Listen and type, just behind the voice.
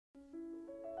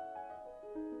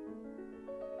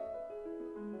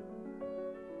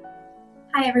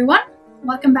Hi everyone,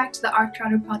 welcome back to the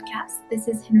Trotter podcast. This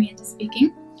is Henrietta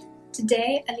speaking.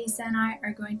 Today, Elisa and I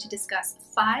are going to discuss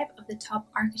 5 of the top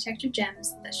architecture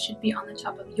gems that should be on the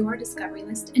top of your discovery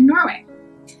list in Norway.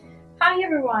 Hi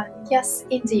everyone! Yes,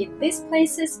 indeed, these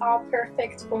places are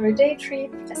perfect for a day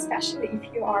trip, especially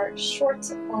if you are short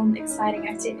on exciting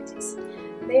activities.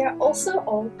 They are also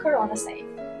all corona safe.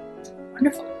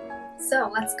 Wonderful. So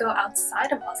let's go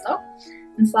outside of Oslo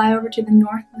and fly over to the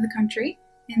north of the country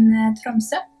in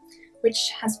Tromsø,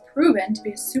 which has proven to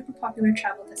be a super popular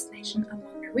travel destination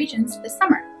among Norwegians this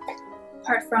summer.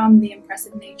 Apart from the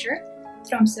impressive nature,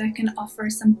 Tromsø can offer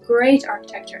some great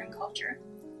architecture and culture.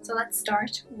 So let's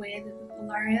start with the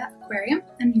Polaria Aquarium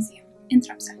and Museum in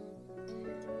Tromsø.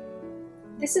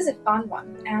 This is a fun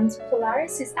one, and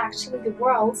Polaris is actually the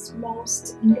world's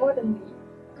most northerly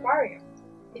aquarium.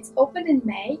 It opened in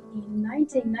May in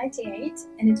 1998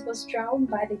 and it was drawn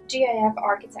by the GIF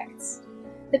architects.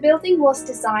 The building was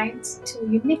designed to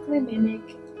uniquely mimic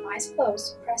ice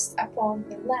floes pressed upon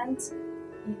the land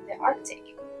in the Arctic.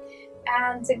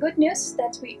 And the good news is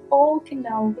that we all can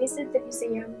now visit the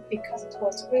museum because it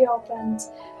was reopened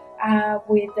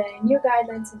with new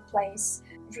guidelines in place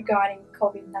regarding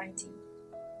COVID-19.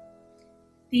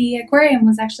 The aquarium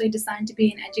was actually designed to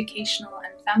be an educational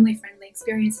and family-friendly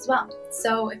experience as well.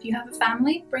 So if you have a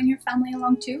family, bring your family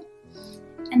along too.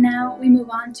 And now we move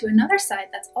on to another site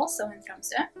that's also in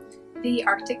Tromsø, the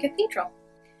Arctic Cathedral.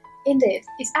 Indeed,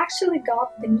 it actually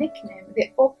got the nickname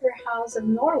the Opera House of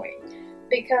Norway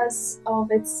because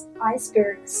of its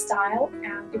iceberg style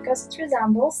and because it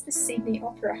resembles the Sydney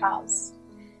Opera House.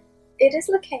 It is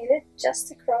located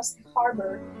just across the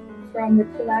harbour from the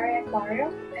Polaria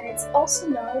Aquarium, and it's also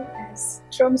known as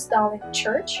Tromsdalen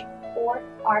Church or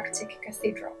Arctic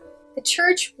Cathedral. The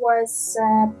church was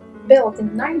built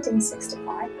in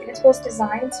 1965 and it was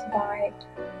designed by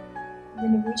the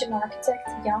Norwegian architect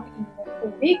Jan Ingvar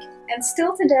Hovig, and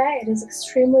still today it is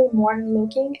extremely modern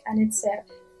looking and it's a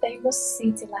famous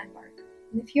city landmark.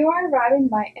 And if you are arriving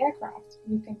by aircraft,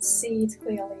 you can see it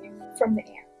clearly from the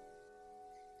air.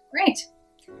 Great!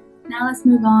 Now let's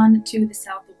move on to the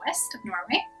southwest of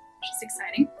Norway, which is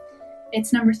exciting.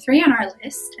 It's number 3 on our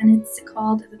list and it's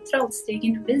called the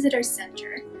Trollstigen Visitor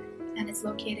Center and it's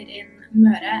located in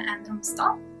Møre and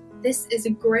Romsdal. This is a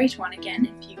great one again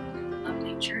if you love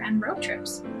nature and road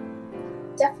trips.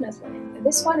 Definitely.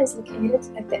 This one is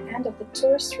located at the end of the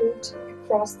tourist route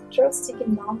across the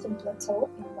Trollstigen mountain plateau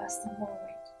in western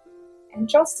Norway. And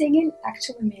Trollstigen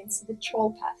actually means the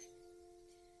troll path.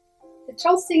 The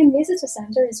Trollstigen Visitor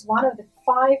Center is one of the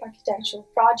 5 architectural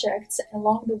projects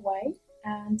along the way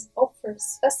and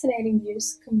offers fascinating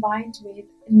views combined with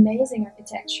amazing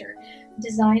architecture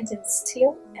designed in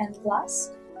steel and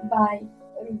glass by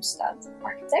Romstad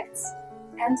architects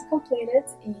and completed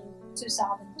in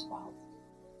 2012.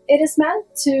 It is meant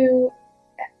to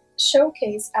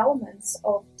showcase elements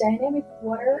of dynamic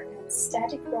water and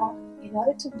static rock in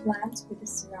order to blend with the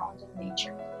surrounding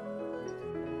nature.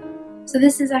 So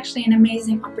this is actually an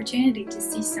amazing opportunity to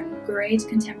see some great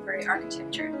contemporary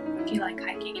architecture if you like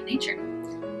hiking in nature.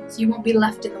 So you won't be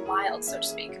left in the wild, so to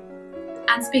speak.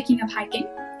 And speaking of hiking,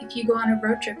 if you go on a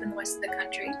road trip in the west of the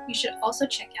country, you should also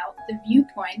check out the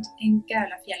viewpoint in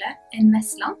Gaulafjellet in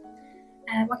Vestland.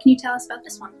 What can you tell us about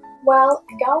this one? Well,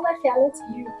 Gaulafjellet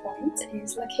viewpoint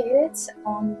is located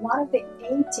on one of the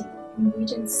 18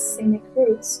 Norwegian scenic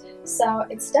routes, so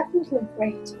it's definitely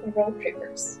great for road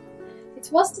trippers. It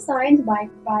was designed by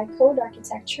Code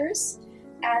Architectures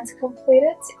and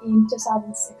completed in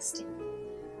 2016.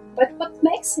 But what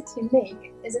makes it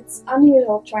unique is its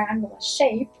unusual triangular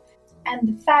shape and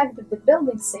the fact that the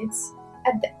building sits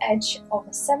at the edge of a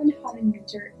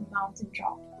 700-meter mountain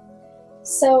drop.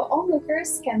 So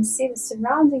onlookers can see the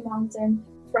surrounding mountain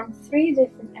from 3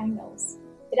 different angles.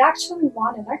 It actually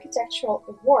won an architectural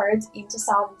award in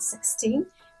 2016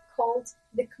 called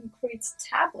the Concrete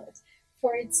Tablet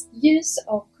for its use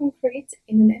of concrete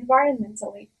in an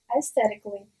environmentally,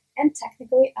 aesthetically, and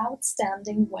technically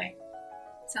outstanding way.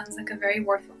 Sounds like a very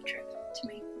worthwhile trip to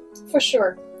me. For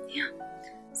sure. Yeah.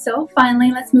 So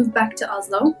finally, let's move back to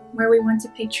Oslo, where we want to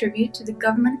pay tribute to the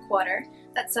government quarter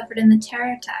that suffered in the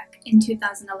terror attack in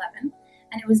 2011,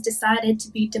 and it was decided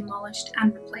to be demolished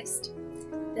and replaced.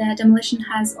 The demolition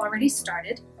has already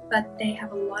started, but they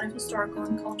have a lot of historical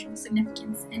and cultural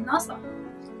significance in Oslo.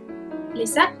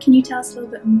 Lisa, can you tell us a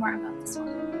little bit more about this one?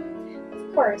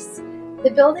 Of course. The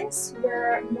buildings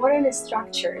were modernist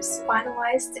structures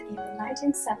finalized in the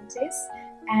 1970s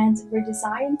and were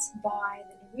designed by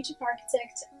the Norwegian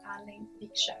architect Erling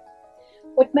Viksjø.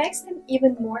 What makes them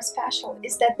even more special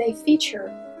is that they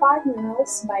feature 5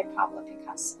 murals by Pablo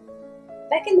Picasso.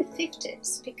 Back in the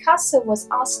 50s, Picasso was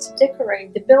asked to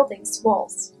decorate the building's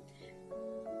walls.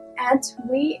 And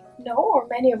we know, or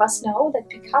many of us know, that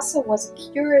Picasso was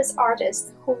a curious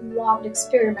artist who loved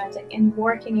experimenting and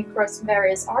working across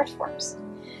various art forms.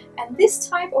 And this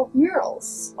type of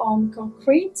murals on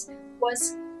concrete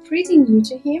was pretty new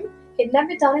to him. He'd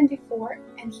never done it before,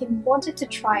 and he wanted to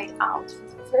try it out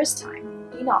for the first time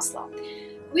in Oslo,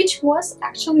 which was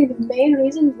actually the main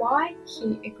reason why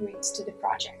he agreed to the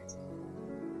project.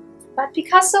 But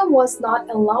Picasso was not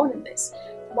alone in this.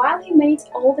 While he made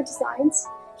all the designs,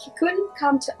 he couldn't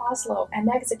come to Oslo and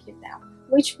execute them,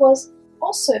 which was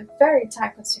also a very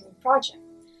time-consuming project.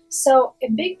 So a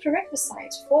big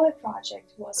prerequisite for the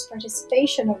project was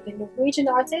participation of the Norwegian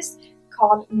artist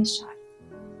called Nishar.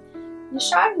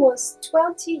 Nishar was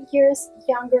 20 years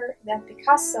younger than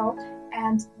Picasso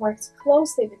and worked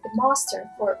closely with the master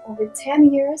for over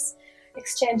 10 years,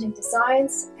 exchanging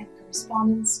designs and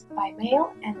correspondence by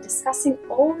mail and discussing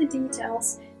all the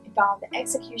details about the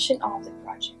execution of the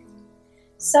project.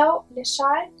 So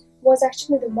Nishar was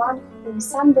actually the one who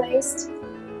sunblazed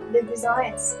the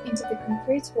designs into the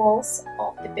concrete walls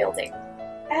of the building.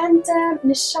 And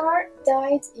Nishar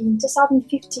died in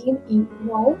 2015 in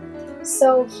Rome,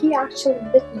 so he actually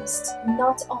witnessed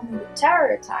not only the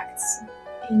terror attacks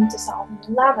in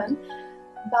 2011,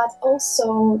 but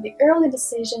also the early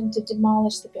decision to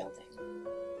demolish the building.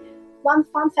 One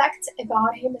fun fact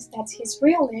about him is that his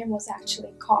real name was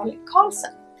actually Carl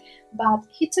Carlsen, but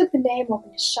he took the name of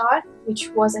Nishar, which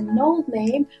was an old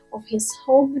name of his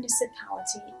home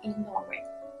municipality in Norway.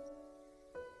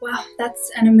 Wow,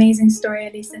 that's an amazing story,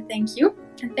 Elisa. Thank you.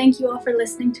 And thank you all for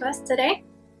listening to us today.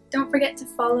 Don't forget to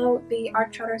follow the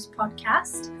Art Trotters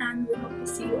podcast, and we hope to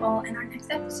see you all in our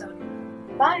next episode.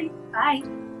 Bye!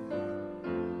 Bye!